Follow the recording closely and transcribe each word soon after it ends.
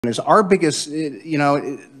is our biggest,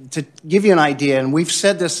 to give you an idea, and we've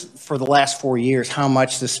said this for the last 4 years, how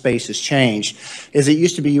much this space has changed, is it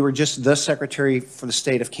used to be you were just the secretary for the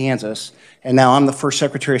state of Kansas, and now I'm the first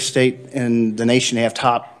secretary of state in the nation to have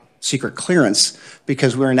top secret clearance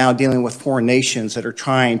because we're now dealing with foreign nations that are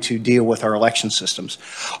trying to deal with our election systems.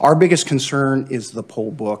 Our biggest concern is the poll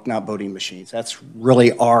book, not voting machines. That's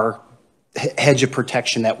really our hedge of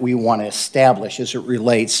protection that we want to establish as it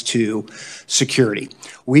relates to security.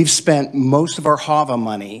 We've spent most of our HAVA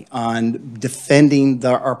money on defending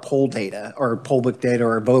our poll data, or poll book data,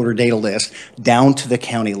 or voter data list down to the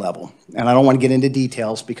county level. And I don't want to get into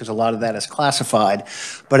details because a lot of that is classified,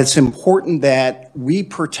 but it's important that we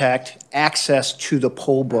protect access to the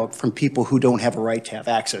poll book from people who don't have a right to have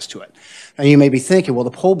access to it. Now you may be thinking, well, the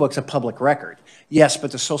poll book's a public record. Yes,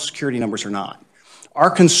 but the social security numbers are not. Our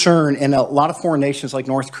concern, and a lot of foreign nations like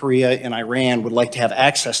North Korea and Iran would like to have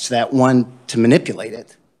access to that, one, to manipulate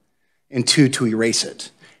it, and two, to erase it.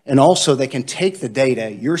 And also they can take the data,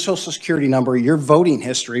 your social security number, your voting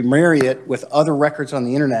history, marry it with other records on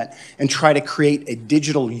the internet, and try to create a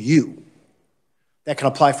digital you that can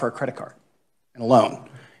apply for a credit card and a loan,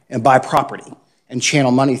 and buy property, and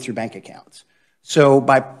channel money through bank accounts. So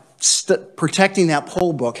by protecting that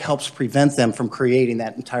poll book helps prevent them from creating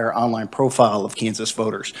that entire online profile of Kansas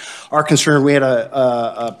voters. Our concern, we had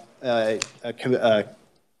a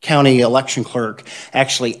county election clerk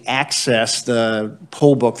actually access the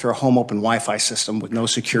poll book through a home open Wi-Fi system with no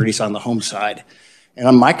securities on the home side.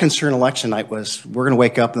 And my concern election night was we're going to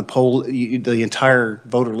wake up and the entire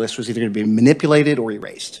voter list was either going to be manipulated or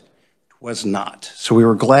erased. Was not. So we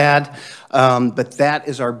were glad, but that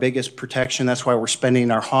is our biggest protection. That's why we're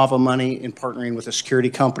spending our HAVA money in partnering with a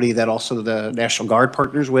security company that also the National Guard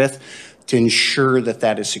partners with to ensure that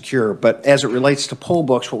that is secure. But as it relates to poll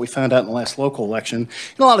books, what we found out in the last local election,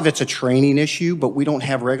 a lot of it's a training issue, but we don't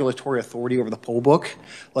have regulatory authority over the poll book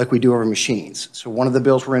like we do over machines. So one of the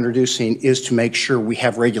bills we're introducing is to make sure we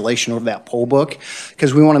have regulation over that poll book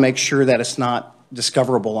because we want to make sure that it's not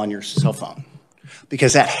discoverable on your cell phone,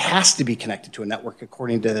 because that has to be connected to a network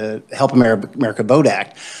according to the Help America Vote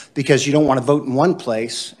Act, because you don't want to vote in one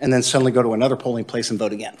place and then suddenly go to another polling place and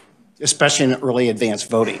vote again, especially in early advanced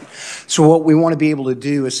voting. So what we want to be able to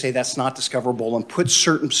do is say that's not discoverable and put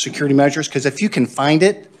certain security measures, because if you can find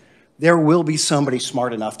it, there will be somebody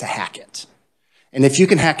smart enough to hack it. And if you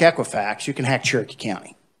can hack Equifax, you can hack Cherokee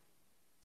County.